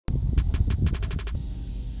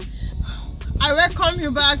I welcome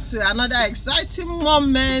you back to another exciting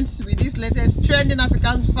moment with this latest trending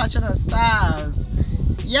African fashion and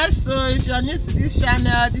styles. Yes, so if you are new to this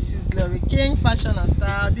channel, this is Glory King Fashion and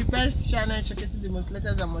Style, the best channel showcasing the most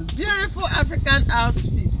latest and most beautiful African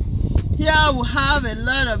outfits. Here we have a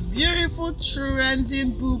lot of beautiful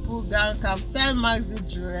trending boo-boo gown, kaftan maxi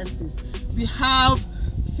dresses. We have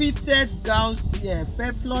fitted gowns here,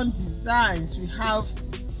 peplum designs. We have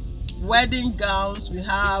wedding gowns. We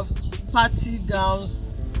have party gowns,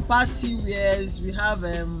 party wears. We have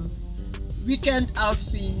weekend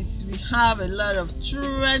outfits. We have a lot of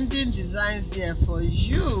trending designs here for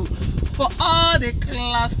you, for all the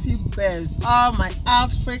classy babes, all my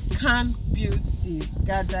African beauties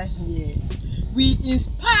gather here. We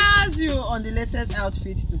inspire you on the latest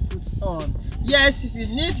outfit to put on. Yes, if you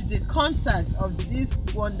need the contact of these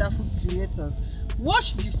wonderful creators,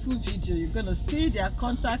 watch the full video. You're gonna see their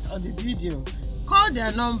contact on the video. Call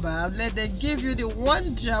their number, let them give you the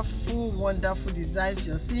wonderful designs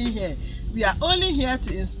you're seeing here. We are only here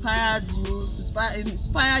to inspire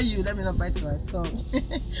you, let me not bite my tongue,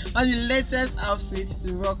 on the latest outfit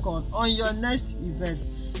to rock on your next event.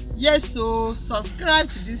 Yes, so subscribe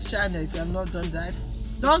to this channel if you have not done that.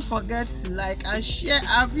 Don't forget to like and share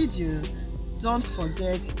our video. Don't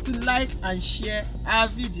forget to like and share our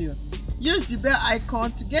video. Use the bell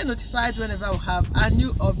icon to get notified whenever we have a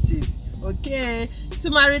new update. Okay,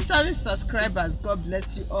 to my returning subscribers, God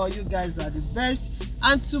bless you all. You guys are the best.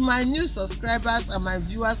 And to my new subscribers and my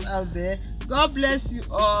viewers out there, God bless you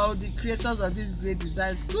all, the creators of these great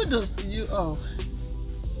designs. Kudos to you all.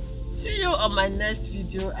 See you on my next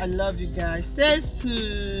video. I love you guys. Stay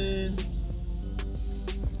tuned.